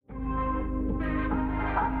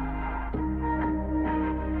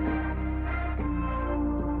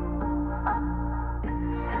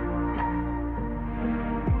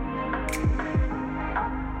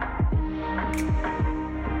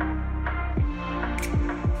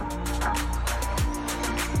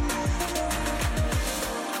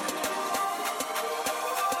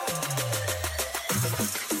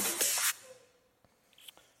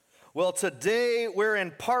Well, today we're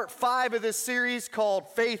in part 5 of this series called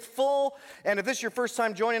Faithful. And if this is your first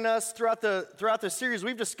time joining us throughout the series,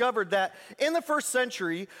 we've discovered that in the first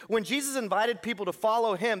century, when Jesus invited people to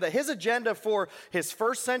follow him, that his agenda for his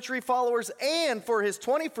first century followers and for his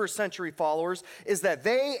 21st century followers is that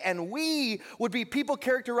they and we would be people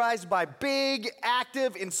characterized by big,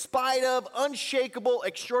 active, in spite of, unshakable,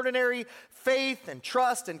 extraordinary faith and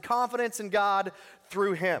trust and confidence in God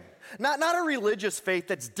through him. Not a religious faith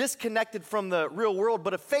that's disconnected from the real world,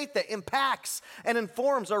 but a faith that impacts and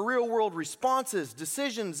informs our real world responses,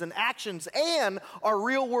 decisions, and actions, and our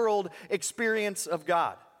real world experience of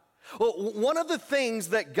God. Well, one of the things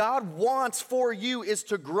that God wants for you is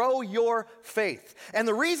to grow your faith. And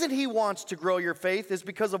the reason he wants to grow your faith is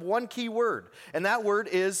because of one key word, and that word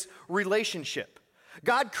is relationship.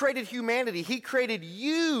 God created humanity. He created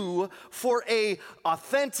you for a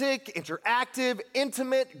authentic, interactive,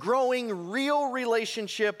 intimate, growing, real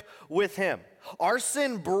relationship with him. Our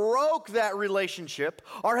sin broke that relationship.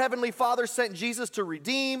 Our Heavenly Father sent Jesus to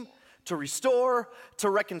redeem, to restore, to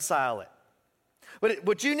reconcile it. But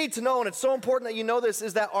what you need to know, and it's so important that you know this,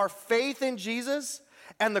 is that our faith in Jesus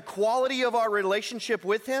and the quality of our relationship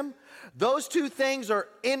with him, those two things are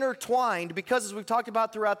intertwined because, as we've talked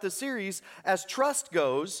about throughout this series, as trust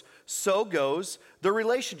goes, so goes the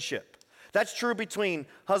relationship. That's true between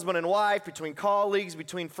husband and wife, between colleagues,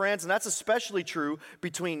 between friends, and that's especially true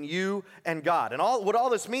between you and God. And what all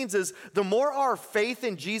this means is the more our faith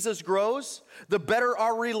in Jesus grows, the better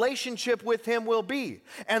our relationship with him will be.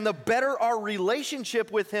 And the better our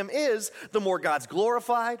relationship with him is, the more God's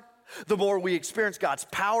glorified, the more we experience God's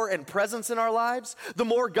power and presence in our lives, the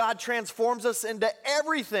more God transforms us into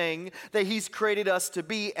everything that he's created us to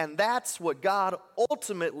be, and that's what God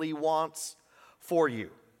ultimately wants for you.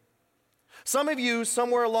 Some of you,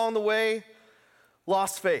 somewhere along the way,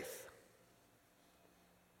 lost faith,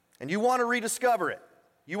 and you want to rediscover it.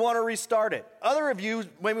 You want to restart it. Other of you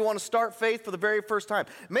maybe want to start faith for the very first time.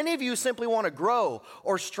 Many of you simply want to grow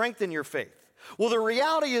or strengthen your faith. Well, the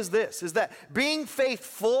reality is this, is that being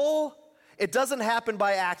faithful, it doesn't happen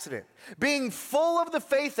by accident. Being full of the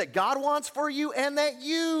faith that God wants for you and that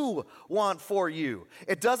you want for you,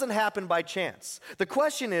 it doesn't happen by chance. The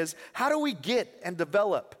question is, how do we get and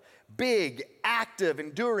develop big, active,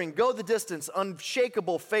 enduring, go the distance,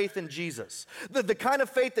 unshakable faith in Jesus? The kind of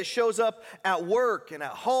faith that shows up at work and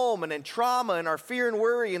at home and in trauma and our fear and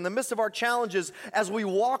worry in the midst of our challenges as we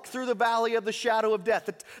walk through the valley of the shadow of death.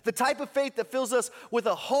 The type of faith that fills us with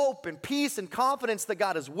a hope and peace and confidence that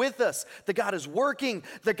God is with us, that God is working,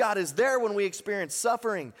 that God is there when we experience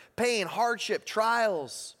suffering, pain, hardship,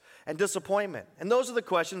 trials, and disappointment. And those are the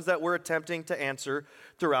questions that we're attempting to answer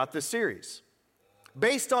throughout this series.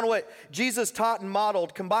 Based on what Jesus taught and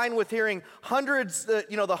modeled, combined with hearing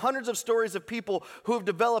the hundreds of stories of people who have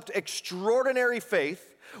developed extraordinary faith,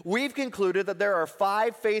 we've concluded that there are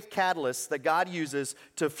 5 faith catalysts that God uses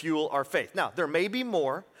to fuel our faith. Now, there may be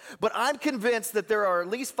more, but I'm convinced that there are at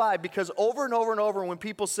least 5 because over and over and over when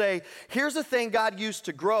people say, here's the thing God used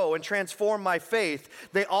to grow and transform my faith,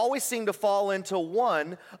 they always seem to fall into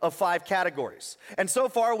one of 5 categories. And so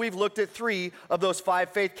far, we've looked at 3 of those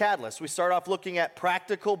 5 faith catalysts. We start off looking at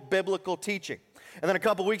practical biblical teaching. And then a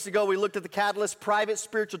couple weeks ago, we looked at the catalyst, private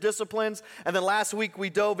spiritual disciplines. And then last week, we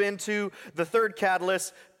dove into the third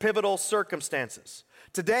catalyst, pivotal circumstances.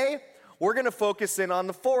 Today, we're going to focus in on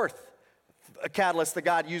the 4th catalyst that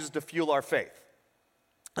God uses to fuel our faith.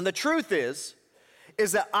 And the truth is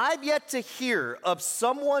that I've yet to hear of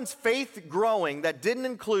someone's faith growing that didn't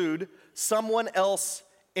include someone else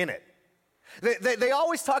in it. They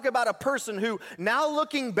always talk about a person who, now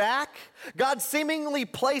looking back, God seemingly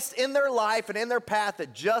placed in their life and in their path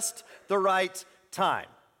at just the right time.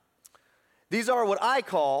 These are what I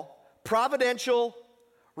call providential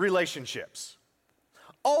relationships.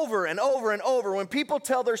 Over and over and over, when people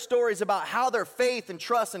tell their stories about how their faith and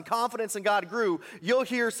trust and confidence in God grew, you'll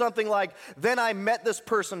hear something like, then I met this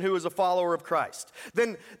person who was a follower of Christ.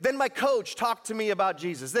 Then my coach talked to me about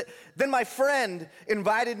Jesus. Then my friend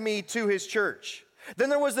invited me to his church. Then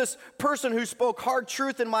there was this person who spoke hard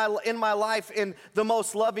truth in my life in the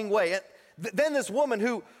most loving way. Then this woman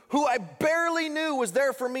who I barely knew was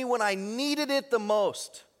there for me when I needed it the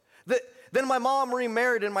most. Then my mom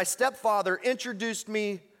remarried and my stepfather introduced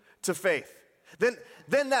me to faith.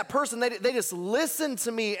 Then that person, they just listened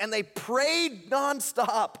to me and they prayed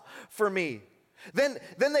nonstop for me. Then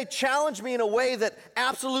they challenged me in a way that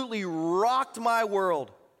absolutely rocked my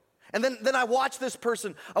world. And then I watched this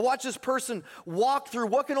person walk through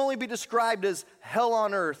what can only be described as hell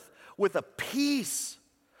on earth with a peace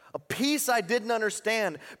I didn't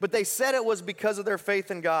understand, but they said it was because of their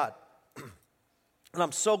faith in God. And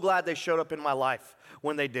I'm so glad they showed up in my life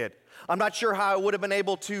when they did. I'm not sure how I would have been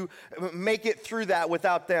able to make it through that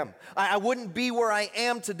without them. I wouldn't be where I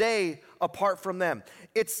am today apart from them.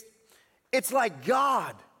 It's like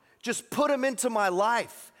God just put them into my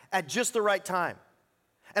life at just the right time.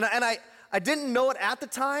 And I didn't know it at the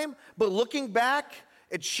time, but looking back,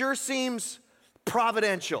 it sure seems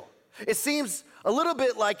providential. It seems a little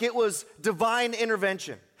bit like it was divine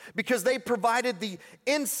intervention, because they provided the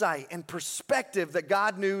insight and perspective that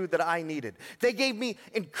God knew that I needed. They gave me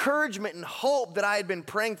encouragement and hope that I had been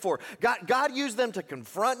praying for. God used them to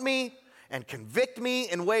confront me and convict me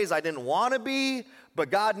in ways I didn't want to be, but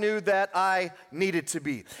God knew that I needed to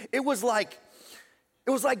be. It was like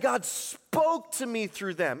God spoke to me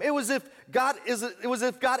through them. It was if God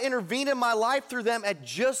intervened in my life through them at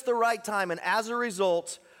just the right time, and as a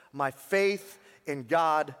result, my faith in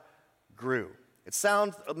God grew.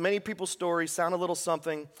 Many people's stories sound a little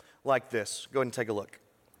something like this. Go ahead and take a look.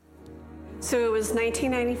 So it was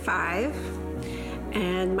 1995,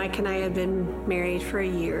 and Mike and I had been married for a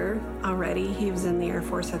year already. He was in the Air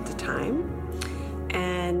Force at the time,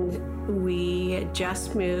 and we had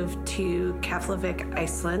just moved to Keflavik,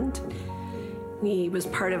 Iceland. He was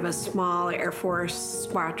part of a small Air Force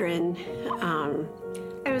squadron.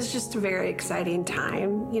 It was just a very exciting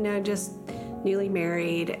time, just newly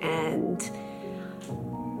married and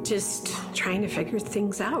just trying to figure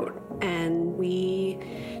things out. And we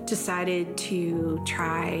decided to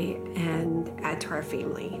try and add to our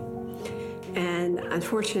family. And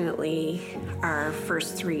unfortunately, our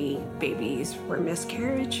first 3 babies were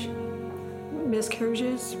miscarriages.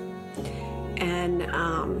 And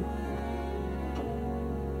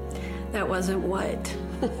that wasn't what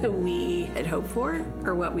we had hoped for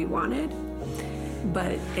or what we wanted,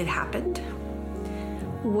 but it happened.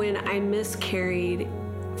 When I miscarried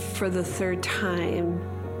for the 3rd time,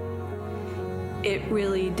 it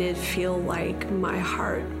really did feel like my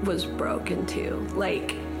heart was broken too.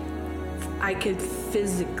 Like I could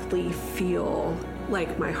physically feel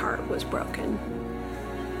like my heart was broken.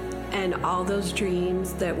 And all those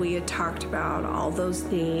dreams that we had talked about, all those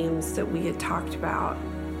names that we had talked about,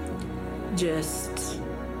 they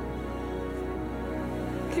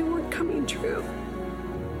weren't coming true.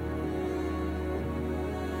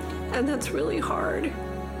 And that's really hard,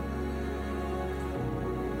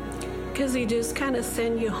 because they just kind of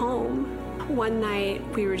send you home. One night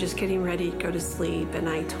we were just getting ready to go to sleep, and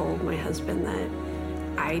I told my husband that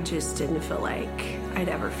I just didn't feel like I'd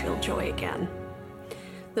ever feel joy again.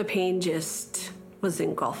 The pain just was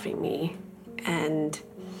engulfing me. And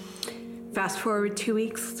fast forward 2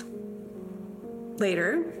 weeks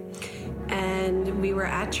later, and we were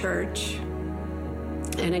at church,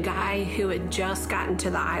 and a guy who had just gotten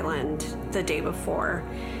to the island the day before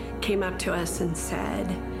came up to us and said,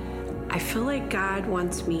 "I feel like God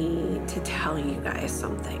wants me to tell you guys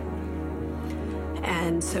something."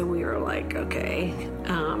 And so we were like, okay,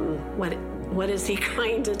 what is he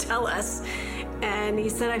going to tell us? And he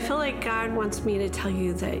said, "I feel like God wants me to tell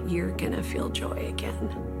you that you're gonna feel joy again."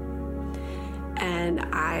 And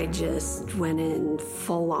I just went in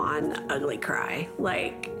full-on ugly cry.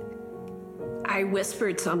 Like, I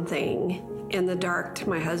whispered something in the dark to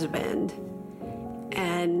my husband,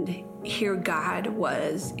 and here God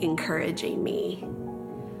was encouraging me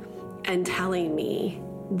and telling me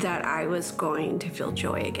that I was going to feel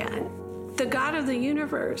joy again. The God of the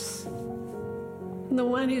universe, the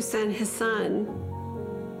one who sent his son,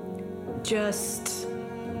 just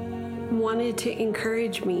wanted to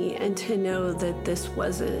encourage me and to know that this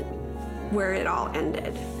wasn't where it all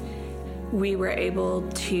ended. We were able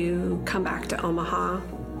to come back to Omaha,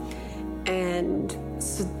 and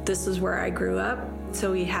so this is where I grew up.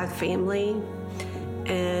 So we had family,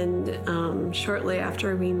 and shortly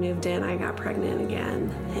after we moved in, I got pregnant again.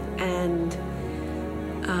 And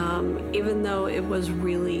even though it was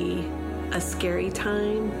really a scary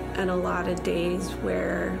time and a lot of days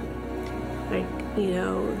where,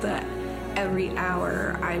 that every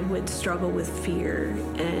hour I would struggle with fear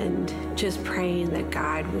and just praying that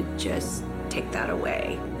God would just take that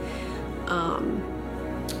away.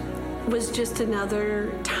 Was just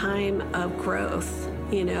another time of growth,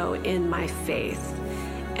 in my faith.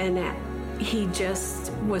 And he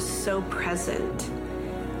just was so present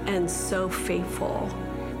and so faithful.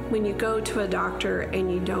 When you go to a doctor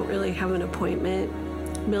and you don't really have an appointment,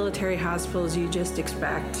 military hospitals, you just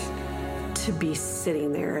expect to be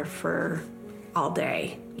sitting there for all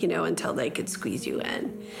day, until they could squeeze you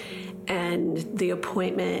in. And the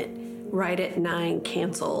appointment right at 9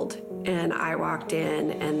 canceled, and I walked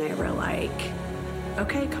in and they were like,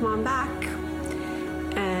 "Okay, come on back."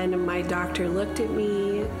 And my doctor looked at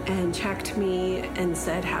me and checked me and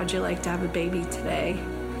said, "How'd you like to have a baby today?"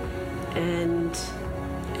 And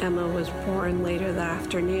Emma was born later that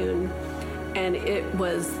afternoon. And it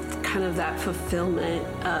was kind of that fulfillment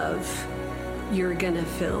of, you're gonna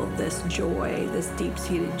feel this joy, this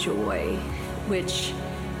deep-seated joy, which,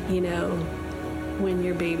 when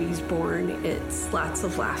your baby's born, it's lots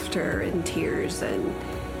of laughter and tears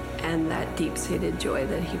and that deep-seated joy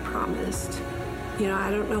that he promised.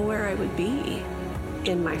 I don't know where I would be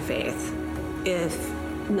in my faith if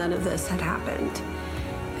none of this had happened.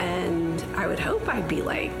 And I would hope I'd be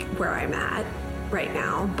like where I'm at right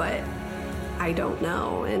now, but I don't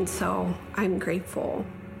know. And so I'm grateful.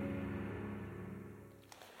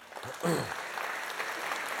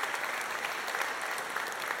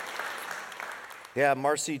 Yeah,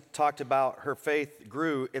 Marcy talked about her faith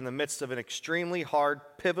grew in the midst of an extremely hard,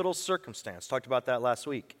 pivotal circumstance. Talked about that last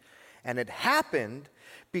week. And it happened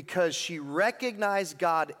because she recognized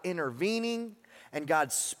God intervening and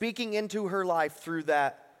God speaking into her life through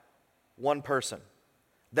that one person,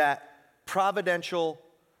 that providential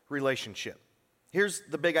relationship. Here's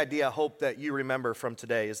the big idea I hope that you remember from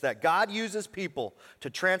today, is that God uses people to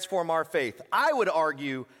transform our faith. I would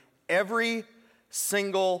argue every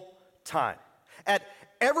single time. At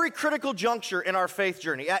every critical juncture in our faith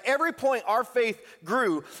journey, at every point our faith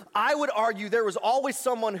grew, I would argue there was always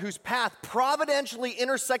someone whose path providentially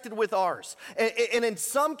intersected with ours. And in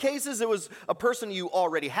some cases, it was a person you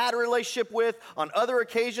already had a relationship with. On other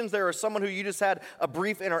occasions, there was someone who you just had a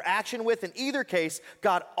brief interaction with. In either case,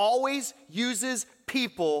 God always uses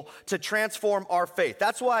people to transform our faith.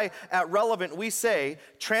 That's why at Relevant we say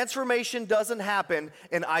transformation doesn't happen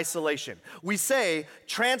in isolation. We say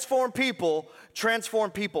transform people.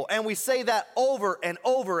 And we say that over and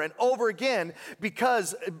over and over again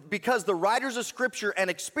because the writers of Scripture and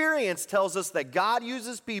experience tells us that God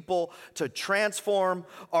uses people to transform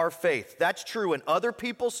our faith. That's true in other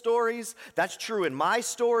people's stories. That's true in my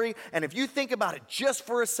story. And if you think about it just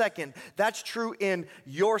for a second, that's true in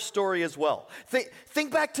your story as well.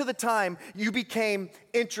 Think back to the time you became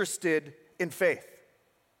interested in faith.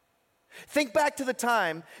 Think back to the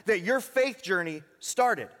time that your faith journey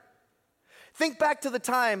started. Think back to the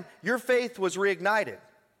time your faith was reignited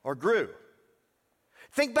or grew.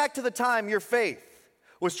 Think back to the time your faith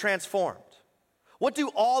was transformed. What do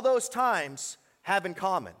all those times have in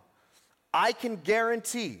common? I can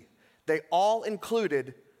guarantee they all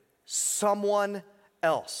included someone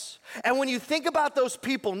else. And when you think about those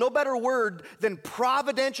people, no better word than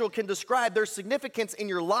providential can describe their significance in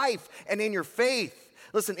your life and in your faith.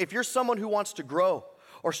 Listen, if you're someone who wants to grow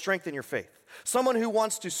or strengthen your faith, someone who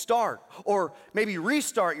wants to start or maybe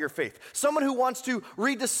restart your faith, someone who wants to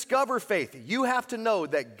rediscover faith, you have to know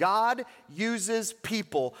that God uses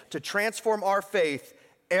people to transform our faith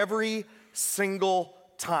every single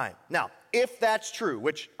time. Now, if that's true,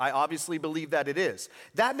 which I obviously believe that it is,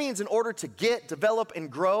 that means in order to get, develop, and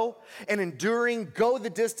grow an enduring, go the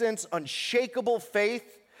distance, unshakable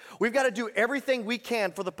faith, we've got to do everything we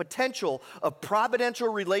can for the potential of providential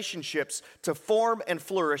relationships to form and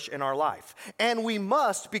flourish in our life. And we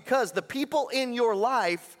must, because the people in your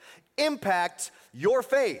life impact your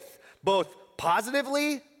faith, both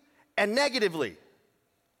positively and negatively.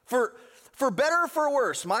 For better or for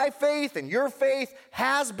worse, my faith and your faith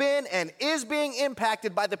has been and is being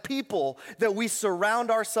impacted by the people that we surround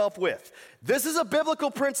ourselves with. This is a biblical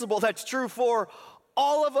principle that's true for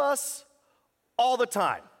all of us all the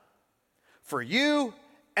time. For you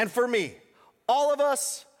and for me, all of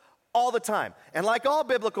us, all the time. And like all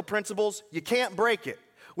biblical principles, you can't break it,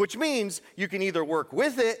 which means you can either work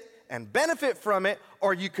with it and benefit from it,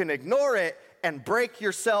 or you can ignore it and break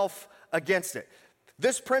yourself against it.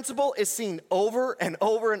 This principle is seen over and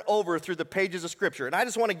over and over through the pages of Scripture. And I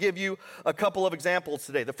just want to give you a couple of examples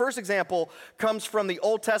today. The first example comes from the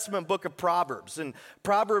Old Testament book of Proverbs. And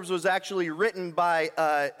Proverbs was actually written by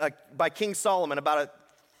King Solomon about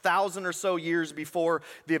 1,000 or so years before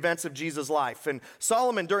the events of Jesus' life. And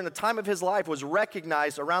Solomon, during the time of his life, was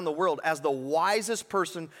recognized around the world as the wisest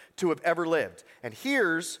person to have ever lived. And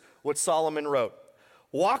here's what Solomon wrote: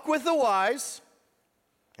 "Walk with the wise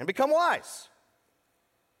and become wise.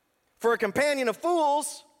 For a companion of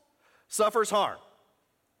fools suffers harm."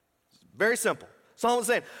 Very simple. Solomon's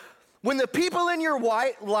saying, when the people in your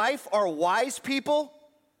life are wise people,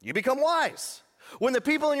 you become wise. When the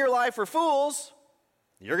people in your life are fools,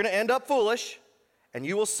 you're going to end up foolish, and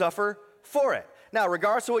you will suffer for it. Now,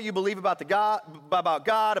 regardless of what you believe about God,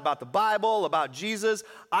 about the Bible, about Jesus,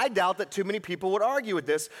 I doubt that too many people would argue with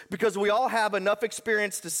this, because we all have enough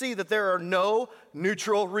experience to see that there are no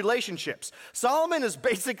neutral relationships. Solomon is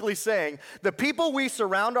basically saying the people we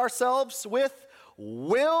surround ourselves with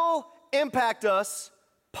will impact us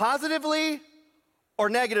positively or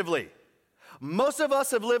negatively. Most of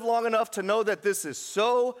us have lived long enough to know that this is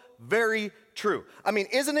so very true. I mean,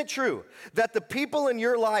 isn't it true that the people in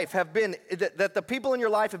your life have been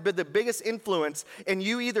the biggest influence in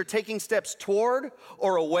you either taking steps toward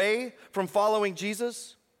or away from following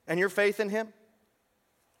Jesus and your faith in him?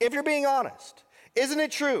 If you're being honest, isn't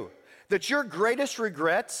it true that your greatest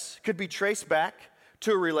regrets could be traced back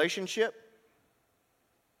to a relationship?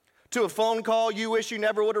 To a phone call you wish you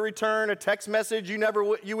never would have returned, a text message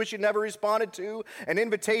you wish you never responded to, an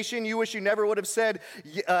invitation you wish you never would have said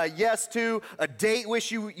yes to, a date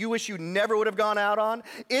you wish you never would have gone out on.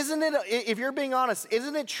 Isn't it, if you're being honest,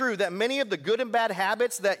 isn't it true that many of the good and bad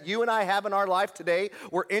habits that you and I have in our life today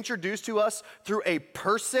were introduced to us through a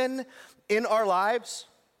person in our lives?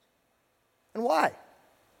 And why?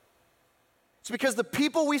 It's because the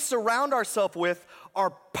people we surround ourselves with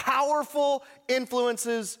are powerful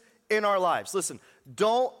influences in our lives. Listen,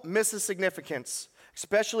 don't miss the significance,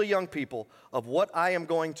 especially young people, of what I am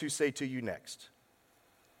going to say to you next.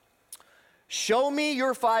 Show me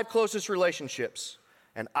your 5 closest relationships,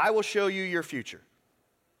 and I will show you your future.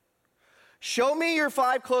 Show me your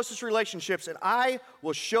 5 closest relationships, and I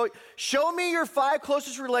will show me your 5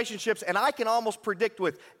 closest relationships, and I can almost predict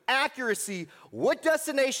with accuracy what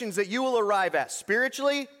destinations that you will arrive at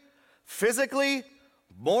spiritually, physically,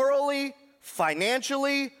 morally,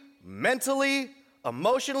 financially, mentally,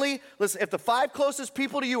 emotionally. Listen, if the 5 closest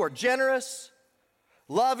people to you are generous,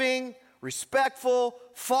 loving, respectful,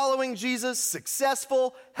 following Jesus,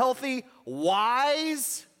 successful, healthy,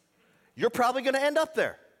 wise, you're probably going to end up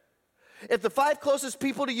there. If the 5 closest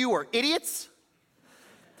people to you are idiots,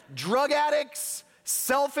 drug addicts,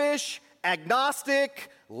 selfish,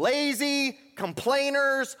 agnostic, lazy,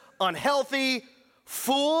 complainers, unhealthy,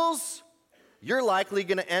 fools, you're likely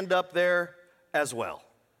going to end up there as well.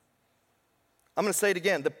 I'm going to say it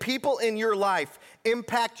again. The people in your life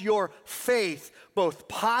impact your faith both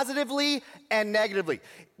positively and negatively,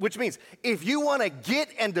 which means if you want to get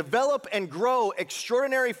and develop and grow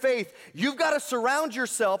extraordinary faith, you've got to surround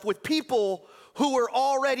yourself with people who are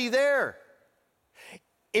already there.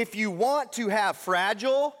 If you want to have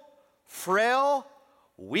fragile, frail,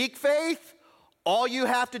 weak faith, all you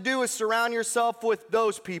have to do is surround yourself with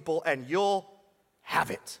those people and you'll have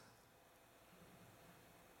it.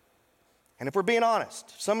 And if we're being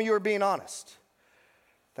honest, some of you are being honest,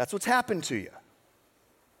 that's what's happened to you.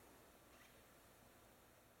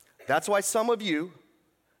 That's why some of you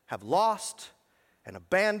have lost and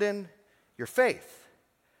abandoned your faith.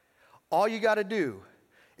 All you got to do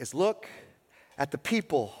is look at the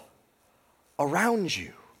people around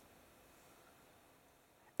you.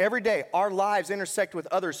 Every day, our lives intersect with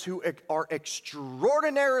others who are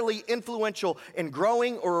extraordinarily influential in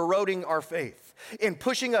growing or eroding our faith, in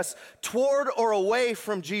pushing us toward or away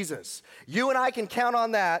from Jesus. You and I can count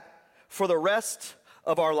on that for the rest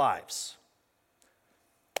of our lives.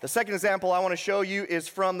 The second example I want to show you is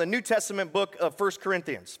from the New Testament book of 1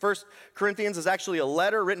 Corinthians. 1 Corinthians is actually a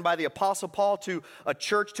letter written by the Apostle Paul to a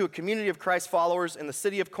church, to a community of Christ followers in the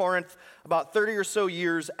city of Corinth about 30 or so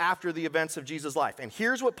years after the events of Jesus' life. And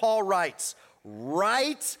here's what Paul writes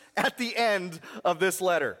right at the end of this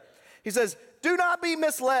letter. He says, "Do not be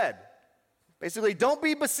misled." Basically, don't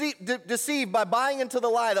be deceived by buying into the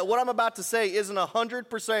lie that what I'm about to say isn't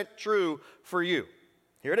 100% true for you.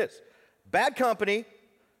 Here it is. Bad company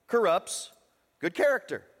corrupts good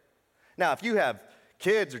character. Now, if you have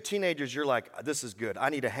kids or teenagers, you're like, this is good. I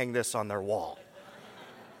need to hang this on their wall.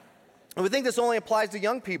 And we think this only applies to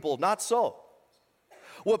young people. Not so.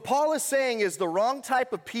 What Paul is saying is the wrong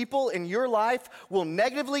type of people in your life will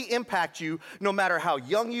negatively impact you no matter how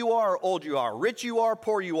young you are or old you are, rich you are,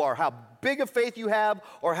 poor you are, how big of faith you have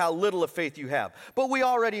or how little of faith you have. But we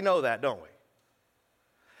already know that, don't we?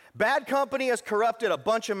 Bad company has corrupted a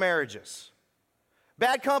bunch of marriages.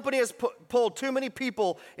 Bad company has pulled too many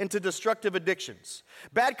people into destructive addictions.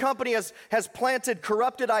 Bad company has planted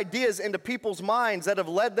corrupted ideas into people's minds that have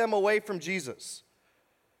led them away from Jesus.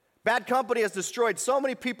 Bad company has destroyed so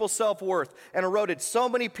many people's self-worth and eroded so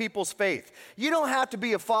many people's faith. You don't have to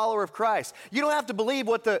be a follower of Christ. You don't have to believe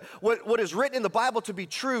what is written in the Bible to be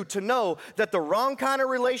true to know that the wrong kind of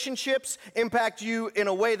relationships impact you in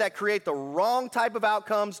a way that create the wrong type of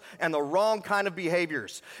outcomes and the wrong kind of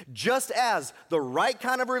behaviors. Just as the right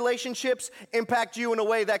kind of relationships impact you in a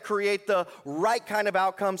way that create the right kind of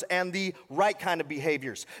outcomes and the right kind of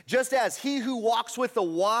behaviors. Just as he who walks with the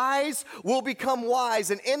wise will become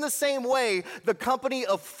wise, and in the same way, the company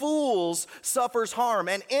of fools suffers harm.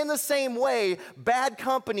 And in the same way, bad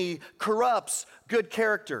company corrupts good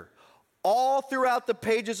character. All throughout the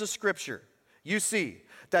pages of Scripture, you see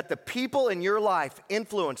that the people in your life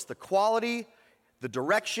influence the quality, the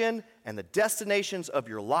direction, and the destinations of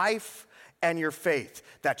your life and your faith.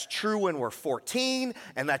 That's true when we're 14,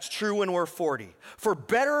 and that's true when we're 40. For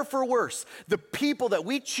better or for worse, the people that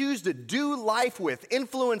we choose to do life with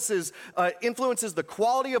influences the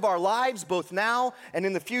quality of our lives, both now and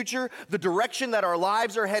in the future, the direction that our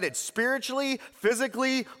lives are headed spiritually,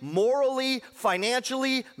 physically, morally,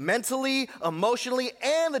 financially, mentally, emotionally,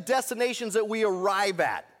 and the destinations that we arrive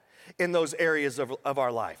at in those areas of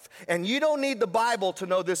our life. And you don't need the Bible to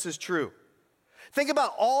know this is true. Think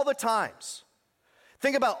about all the times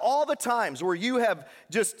where you have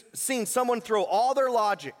just seen someone throw all their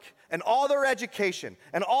logic and all their education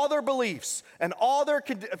and all their beliefs and all their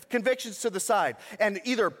convictions to the side and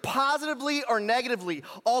either positively or negatively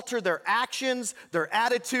alter their actions, their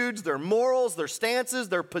attitudes, their morals, their stances,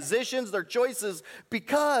 their positions, their choices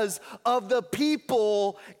because of the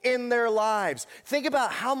people in their lives. Think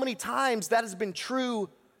about how many times that has been true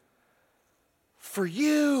for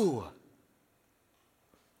you.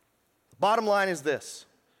 Bottom line is this.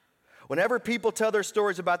 Whenever people tell their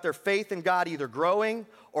stories about their faith in God either growing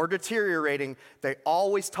or deteriorating, they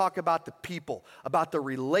always talk about the people, about the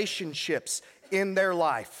relationships in their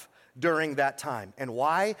life during that time. And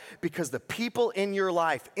why? Because the people in your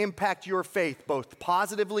life impact your faith both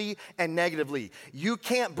positively and negatively. You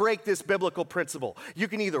can't break this biblical principle. You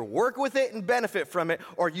can either work with it and benefit from it,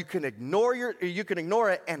 or you can ignore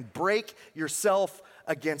it and break yourself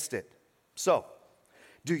against it. So,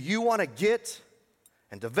 do you want to get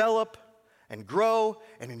and develop and grow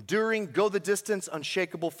and enduring, go the distance,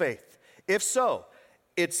 unshakable faith? If so,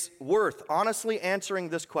 it's worth honestly answering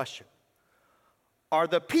this question. Are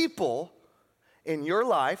the people in your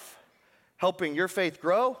life helping your faith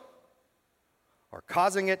grow or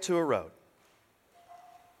causing it to erode?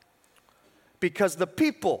 Because the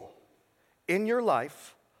people in your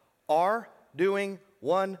life are doing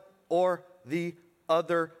one or the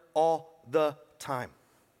other all the time.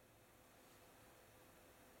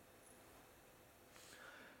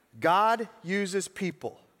 God uses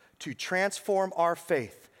people to transform our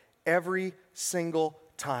faith every single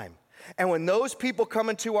time. And when those people come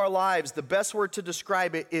into our lives, the best word to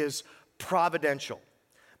describe it is providential.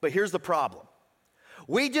 But here's the problem.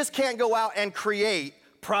 We just can't go out and create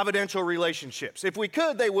providential relationships. If we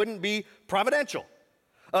could, they wouldn't be providential.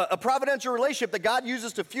 A providential relationship that God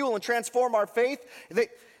uses to fuel and transform our faith,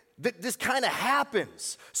 this kind of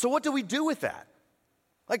happens. So what do we do with that?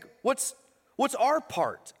 Like, what's our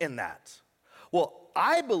part in that? Well,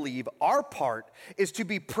 I believe our part is to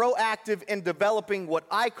be proactive in developing what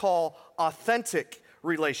I call authentic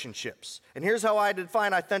relationships. And here's how I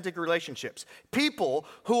define authentic relationships. People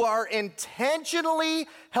who are intentionally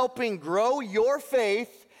helping grow your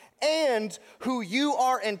faith and who you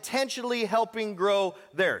are intentionally helping grow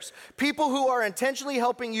theirs. People who are intentionally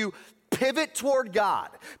helping you pivot toward God.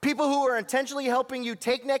 People who are intentionally helping you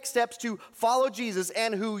take next steps to follow Jesus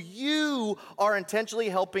and who you are intentionally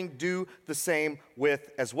helping do the same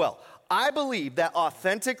with as well. I believe that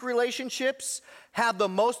authentic relationships have the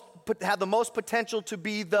most potential to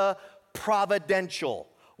be the providential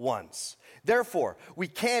ones. Therefore, we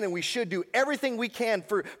can and we should do everything we can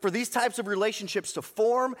for these types of relationships to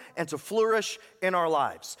form and to flourish in our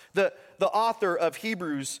lives. The author of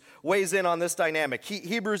Hebrews weighs in on this dynamic.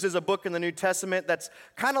 Hebrews is a book in the New Testament that's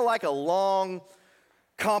kind of like a long,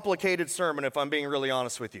 complicated sermon, if I'm being really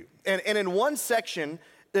honest with you. And in one section,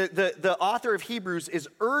 the author of Hebrews is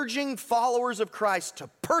urging followers of Christ to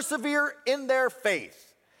persevere in their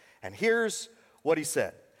faith. And here's what he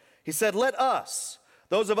said. He said, let us,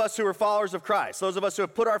 those of us who are followers of Christ, those of us who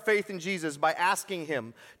have put our faith in Jesus by asking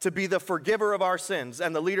him to be the forgiver of our sins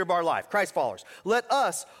and the leader of our life, Christ followers, let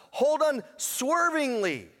us hold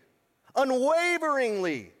unswervingly,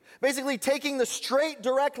 unwaveringly, basically taking the straight,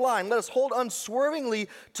 direct line, let us hold unswervingly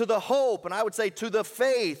to the hope, and I would say to the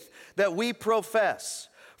faith that we profess.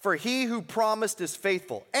 For he who promised is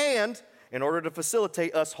faithful. And in order to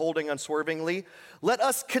facilitate us holding unswervingly, let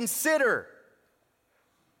us consider,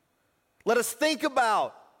 let us think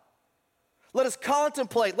about, let us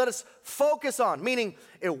contemplate, let us focus on, meaning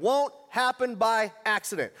it won't happen by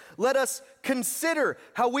accident. Let us consider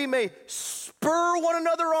how we may spur one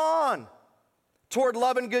another on toward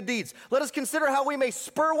love and good deeds. Let us consider how we may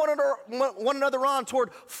spur one another on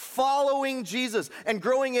toward following Jesus and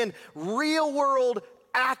growing in real world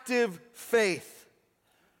active faith.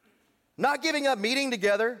 Not giving up meeting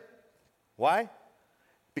together. Why?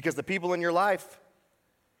 Because the people in your life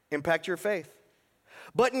impact your faith.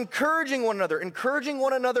 But encouraging one another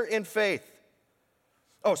in faith.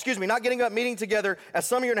 Not getting up, meeting together, as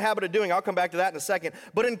some of you are in the habit of doing. I'll come back to that in a second.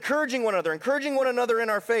 But encouraging one another in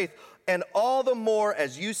our faith, and all the more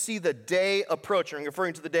as you see the day approaching,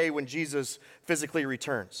 referring to the day when Jesus physically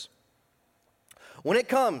returns. When it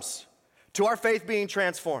comes to our faith being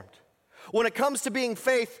transformed, when it comes to being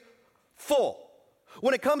faithful,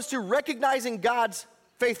 when it comes to recognizing God's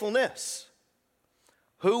faithfulness,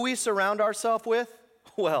 who we surround ourselves with,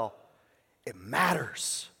 well, it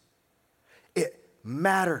matters. It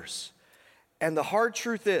matters. And the hard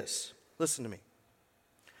truth is, listen to me,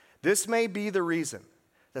 this may be the reason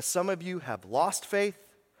that some of you have lost faith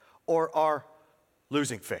or are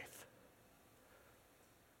losing faith.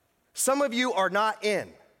 Some of you are not in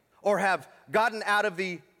or have gotten out of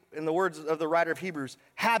the, in the words of the writer of Hebrews,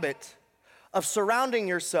 habit of surrounding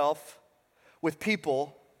yourself with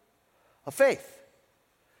people of faith.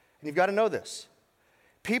 And you've got to know this.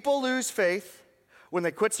 People lose faith when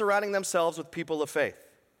they quit surrounding themselves with people of faith.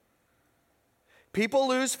 People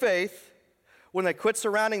lose faith when they quit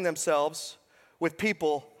surrounding themselves with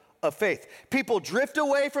people of faith. People drift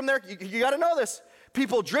away from their, you got to know this,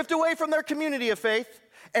 people drift away from their community of faith,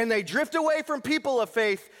 and they drift away from people of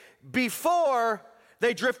faith before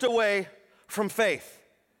they drift away from faith.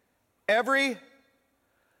 Every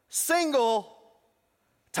single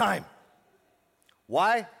time.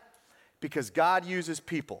 Why? Because God uses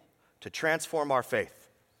people to transform our faith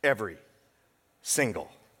every single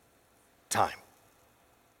time.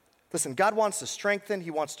 Listen, God wants to strengthen,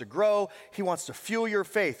 He wants to grow, He wants to fuel your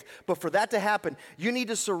faith. But for that to happen, you need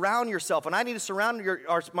to surround yourself, and I need to surround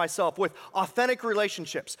myself with authentic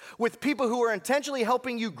relationships, with people who are intentionally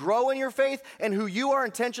helping you grow in your faith and who you are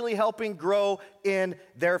intentionally helping grow in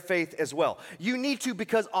their faith as well. You need to,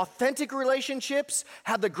 because authentic relationships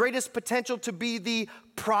have the greatest potential to be the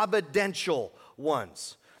providential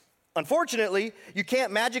ones. Unfortunately, you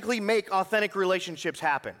can't magically make authentic relationships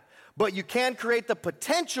happen. But you can create the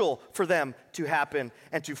potential for them to happen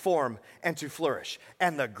and to form and to flourish.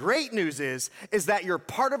 And the great news is that you're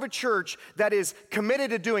part of a church that is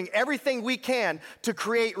committed to doing everything we can to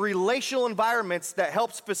create relational environments that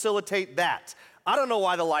helps facilitate that. I don't know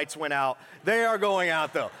why the lights went out. They are going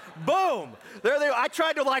out though. Boom! There they are. I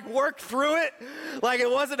tried to work through it like it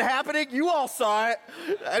wasn't happening. You all saw it.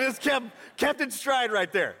 I just kept in stride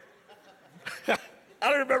right there. I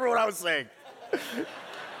don't remember what I was saying.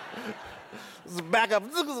 Back up.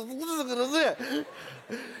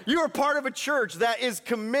 You are part of a church that is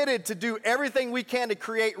committed to do everything we can to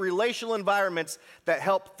create relational environments that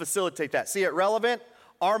help facilitate that. See it relevant?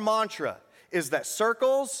 Our mantra is that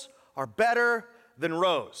circles are better than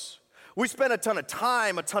rows. We spend a ton of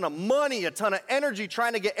time, a ton of money, a ton of energy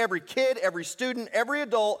trying to get every kid, every student, every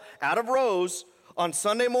adult out of rows on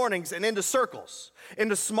Sunday mornings and into circles,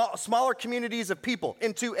 into smaller communities of people,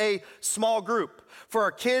 into a small group. For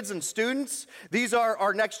our kids and students, these are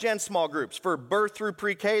our next-gen small groups. For birth through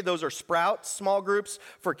pre-K, those are Sprout small groups.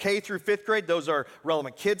 For K through 5th grade, those are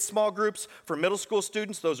Relevant Kids small groups. For middle school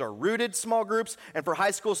students, those are Rooted small groups. And for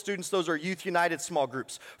high school students, those are Youth United small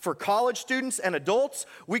groups. For college students and adults,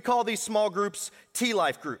 we call these small groups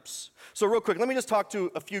T-Life groups. So real quick, let me just talk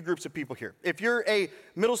to a few groups of people here. If you're a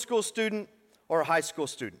middle school student or a high school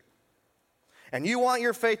student, and you want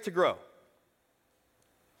your faith to grow,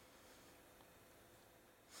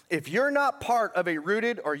 if you're not part of a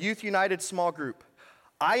Rooted or Youth United small group,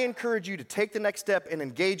 I encourage you to take the next step and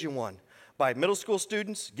engage in one by middle school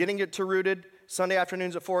students getting it to Rooted Sunday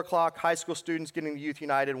afternoons at 4 o'clock, high school students getting to Youth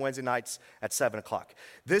United Wednesday nights at 7 o'clock.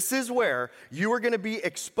 This is where you are going to be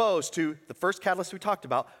exposed to the first catalyst we talked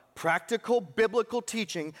about, practical biblical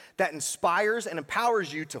teaching that inspires and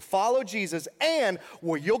empowers you to follow Jesus, and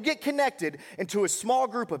where you'll get connected into a small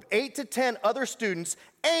group of 8 to 10 other students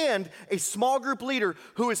and a small group leader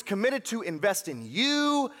who is committed to invest in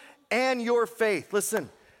you and your faith. Listen,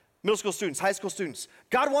 middle school students, high school students,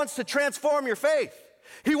 God wants to transform your faith.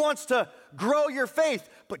 He wants to grow your faith,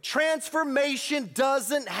 but transformation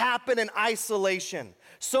doesn't happen in isolation.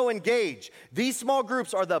 So engage. These small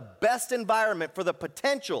groups are the best environment for the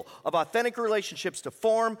potential of authentic relationships to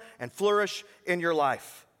form and flourish in your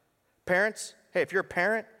life. Parents, hey, if you're a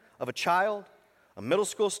parent of a child, a middle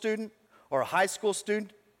school student, or a high school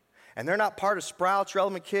student, and they're not part of Sprouts,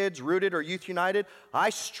 Relevant Kids, Rooted, or Youth United, I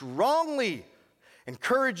strongly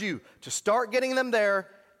encourage you to start getting them there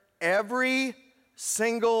every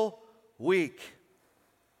single week.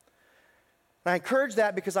 And I encourage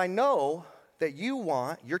that because I know that you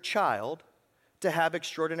want your child to have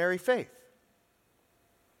extraordinary faith.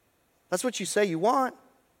 That's what you say you want.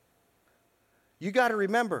 You got to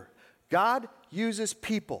remember, God uses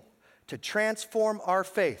people to transform our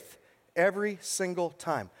faith every single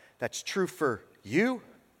time. That's true for you,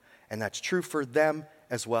 and that's true for them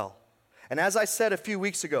as well. And as I said a few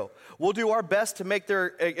weeks ago, we'll do our best to make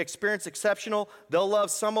their experience exceptional. They'll love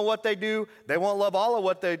some of what they do. They won't love all of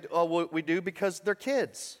what we do because they're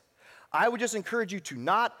kids. I would just encourage you to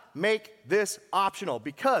not make this optional,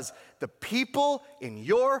 because the people in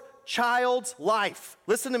your child's life,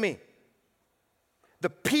 listen to me, the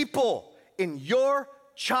people in your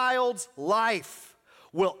child's life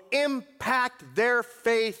will impact their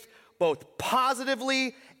faith both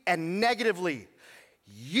positively and negatively.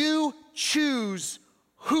 You choose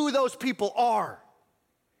who those people are.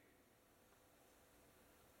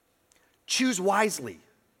 Choose wisely.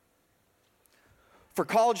 For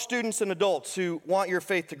college students and adults who want your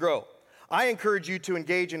faith to grow, I encourage you to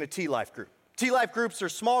engage in a T-Life group. T-Life groups are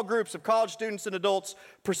small groups of college students and adults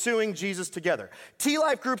pursuing Jesus together.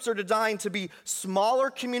 T-Life groups are designed to be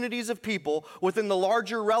smaller communities of people within the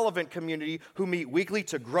larger relevant community who meet weekly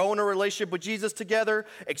to grow in a relationship with Jesus together,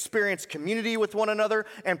 experience community with one another,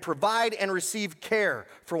 and provide and receive care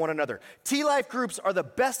for one another. T-Life groups are the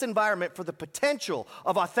best environment for the potential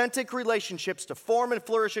of authentic relationships to form and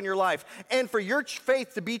flourish in your life, and for your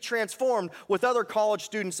faith to be transformed with other college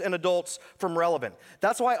students and adults from Relevant.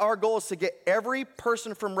 That's why our goal is to get every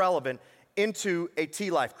person from Relevant into a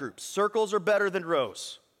T-Life group. Circles are better than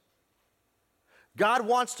rows. God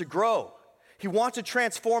wants to grow. He wants to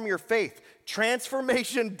transform your faith.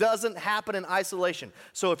 Transformation doesn't happen in isolation.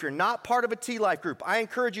 So if you're not part of a T-Life group, I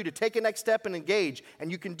encourage you to take a next step and engage,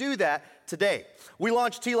 and you can do that today. We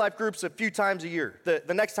launch T-Life groups a few times a year.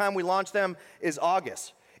 The next time we launch them is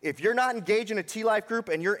August. If you're not engaged in a T-Life group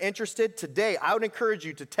and you're interested today, I would encourage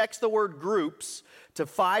you to text the word groups to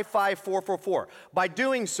 55444. By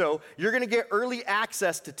doing so, you're going to get early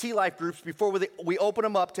access to T-Life groups before we open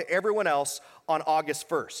them up to everyone else on August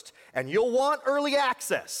 1st. And you'll want early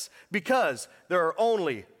access because there are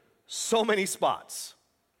only so many spots.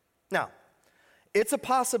 Now, it's a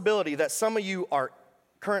possibility that some of you are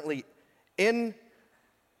currently in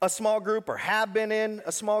a small group or have been in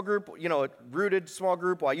a small group, a rooted small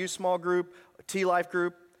group, YU small group, a T-Life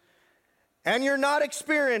group, and you're not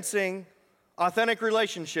experiencing authentic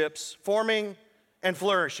relationships forming and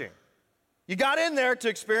flourishing. You got in there to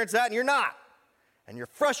experience that and you're not. And you're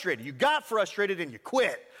frustrated. You got frustrated and you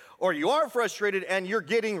quit. Or you are frustrated and you're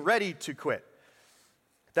getting ready to quit.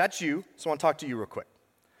 If that's you, so I want to talk to you real quick.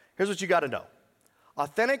 Here's what you got to know.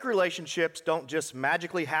 Authentic relationships don't just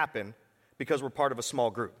magically happen because we're part of a small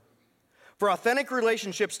group. For authentic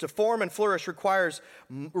relationships to form and flourish requires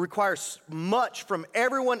much from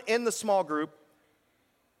everyone in the small group,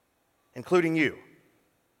 including you.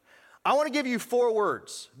 I want to give you 4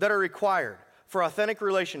 words that are required for authentic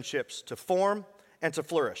relationships to form and to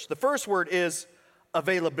flourish. The first word is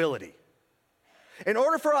availability. In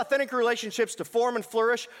order for authentic relationships to form and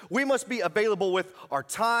flourish, we must be available with our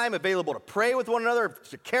time, available to pray with one another,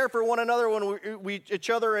 to care for one another when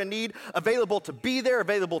each other are in need, available to be there,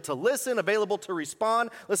 available to listen, available to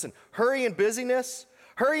respond. Listen, hurry and busyness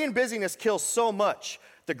kills so much,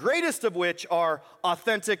 the greatest of which are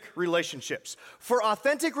authentic relationships. For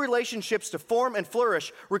authentic relationships to form and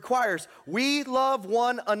flourish requires we love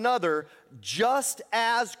one another just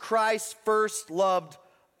as Christ first loved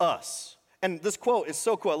us. And this quote is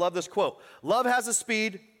so cool. I love this quote. Love has a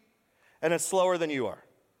speed, and it's slower than you are.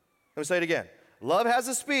 Let me say it again. Love has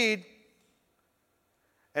a speed,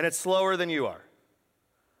 and it's slower than you are.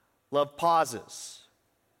 Love pauses.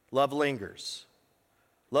 Love lingers.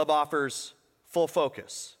 Love offers full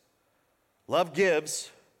focus. Love gives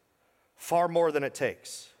far more than it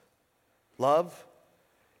takes. Love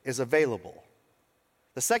is available.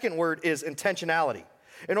 The second word is intentionality.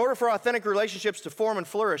 In order for authentic relationships to form and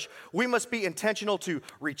flourish, we must be intentional to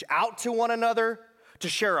reach out to one another, to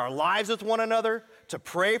share our lives with one another, to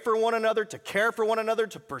pray for one another, to care for one another,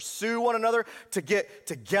 to pursue one another, to get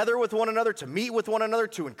together with one another, to meet with one another,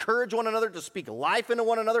 to encourage one another, to speak life into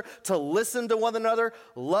one another, to listen to one another.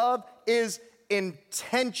 Love is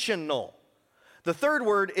intentional. The third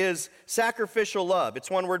word is sacrificial love.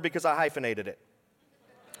 It's one word because I hyphenated it.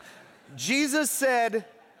 Jesus said,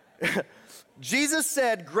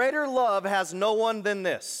 greater love has no one than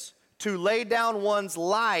this, to lay down one's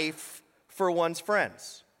life for one's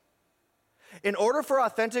friends. In order for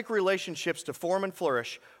authentic relationships to form and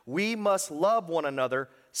flourish, we must love one another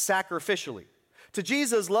sacrificially. To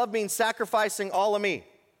Jesus, love means sacrificing all of me.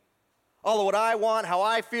 All of what I want, how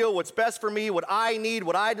I feel, what's best for me, what I need,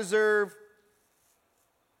 what I deserve,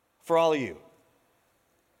 for all of you.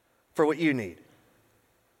 For what you need.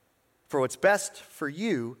 For what's best for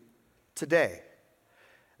you today.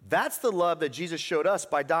 That's the love that Jesus showed us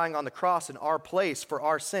by dying on the cross in our place for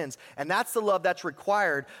our sins. And that's the love that's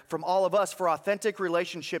required from all of us for authentic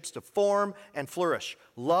relationships to form and flourish.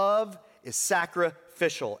 Love is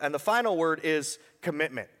sacrificial. And the final word is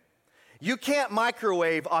commitment. You can't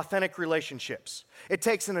microwave authentic relationships. It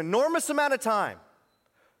takes an enormous amount of time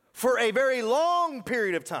for a very long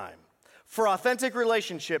period of time for authentic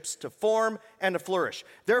relationships to form and to flourish.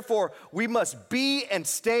 Therefore, we must be and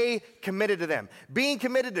stay committed to them. Being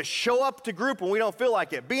committed to show up to group when we don't feel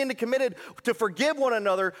like it. Being committed to forgive one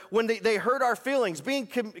another when they hurt our feelings. Being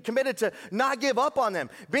committed to not give up on them.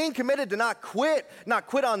 Being committed to not quit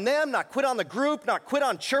on them, not quit on the group, not quit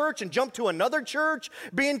on church and jump to another church.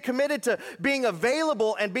 Being committed to being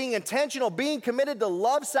available and being intentional. Being committed to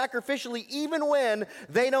love sacrificially even when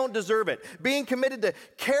they don't deserve it. Being committed to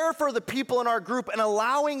care for the people in our group and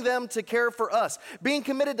allowing them to care for us. Being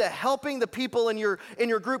committed to helping the people in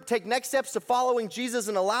your group take next steps to following Jesus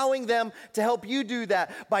and allowing them to help you do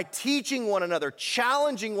that by teaching one another,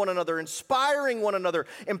 challenging one another, inspiring one another,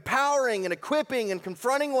 empowering and equipping and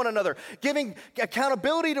confronting one another, giving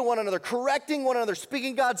accountability to one another, correcting one another,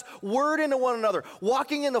 speaking God's word into one another,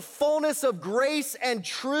 walking in the fullness of grace and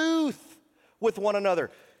truth with one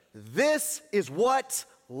another. This is what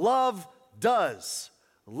love does.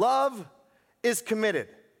 Love is committed.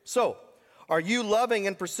 So, are you loving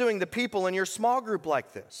and pursuing the people in your small group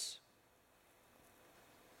like this?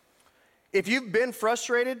 If you've been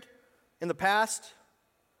frustrated in the past,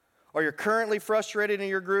 or you're currently frustrated in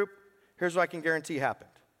your group, here's what I can guarantee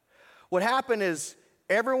happened. What happened is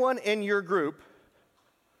everyone in your group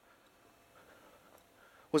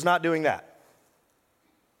was not doing that.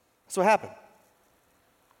 That's what happened.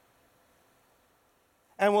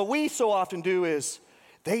 And what we so often do is,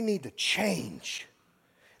 they need to change.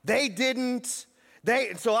 They didn't.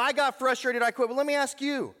 So I got frustrated, I quit. But let me ask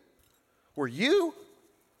you, were you?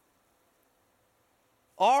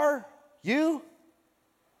 Are you?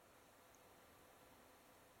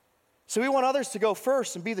 So we want others to go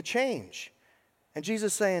first and be the change. And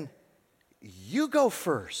Jesus is saying, you go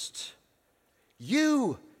first.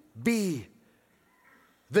 You be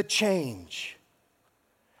the change.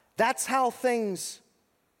 That's how things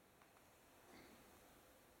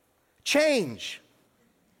change.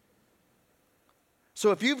 So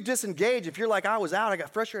if you've disengaged, if you're like, I was out, I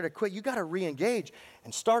got frustrated, I quit, you got to re-engage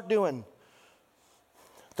and start doing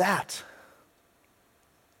that.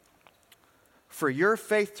 For your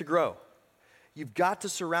faith to grow, you've got to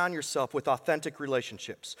surround yourself with authentic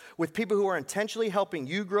relationships, with people who are intentionally helping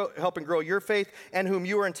you grow your faith and whom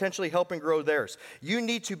you are intentionally helping grow theirs. You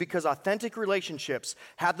need to, because authentic relationships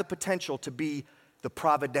have the potential to be the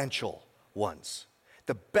providential ones.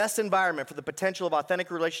 The best environment for the potential of authentic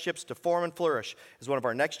relationships to form and flourish is one of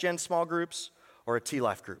our next-gen small groups or a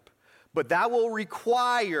T-Life group. But that will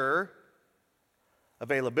require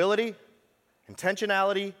availability,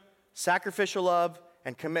 intentionality, sacrificial love,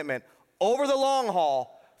 and commitment over the long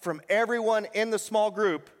haul from everyone in the small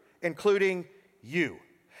group, including you.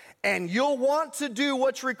 And you'll want to do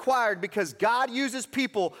what's required because God uses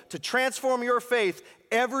people to transform your faith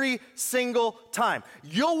every single time.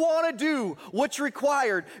 You'll want to do what's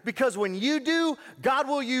required because when you do, God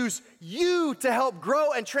will use you to help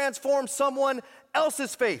grow and transform someone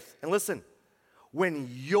else's faith. And listen, when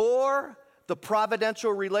you're the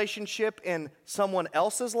providential relationship in someone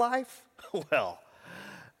else's life, well,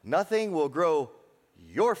 nothing will grow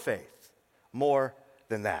your faith more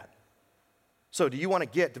than that. So do you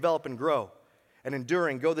want to develop, and grow, and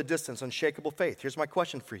enduring, go the distance, unshakable faith? Here's my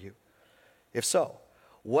question for you. If so,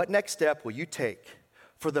 what next step will you take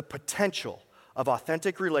for the potential of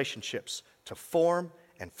authentic relationships to form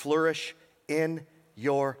and flourish in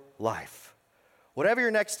your life? Whatever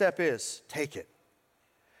your next step is, take it.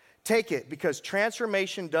 Take it because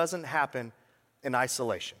transformation doesn't happen in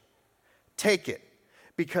isolation. Take it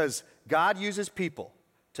because God uses people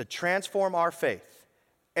to transform our faith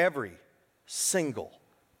every single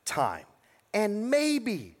time. And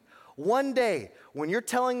maybe one day, when you're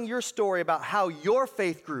telling your story about how your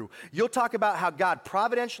faith grew, you'll talk about how God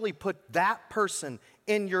providentially put that person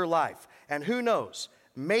in your life. And who knows,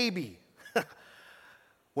 maybe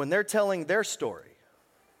when they're telling their story,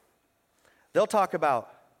 they'll talk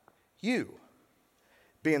about you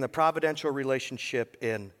being the providential relationship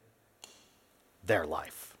in their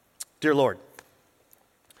life. Dear Lord,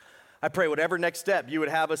 I pray whatever next step you would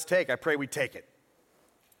have us take, I pray we take it.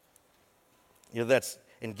 That's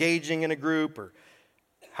engaging in a group or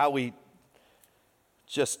how we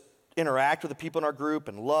just interact with the people in our group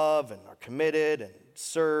and love and are committed and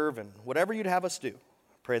serve and whatever you'd have us do.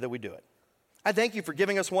 I pray that we do it. I thank you for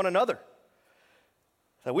giving us one another.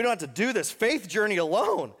 That we don't have to do this faith journey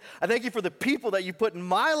alone. I thank you for the people that you put in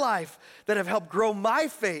my life that have helped grow my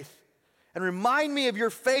faith and remind me of your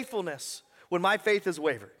faithfulness when my faith has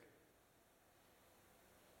wavered.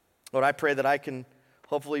 Lord, I pray that I can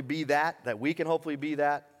hopefully be that we can hopefully be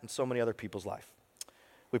that in so many other people's life.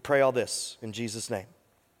 We pray all this in Jesus' name.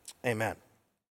 Amen.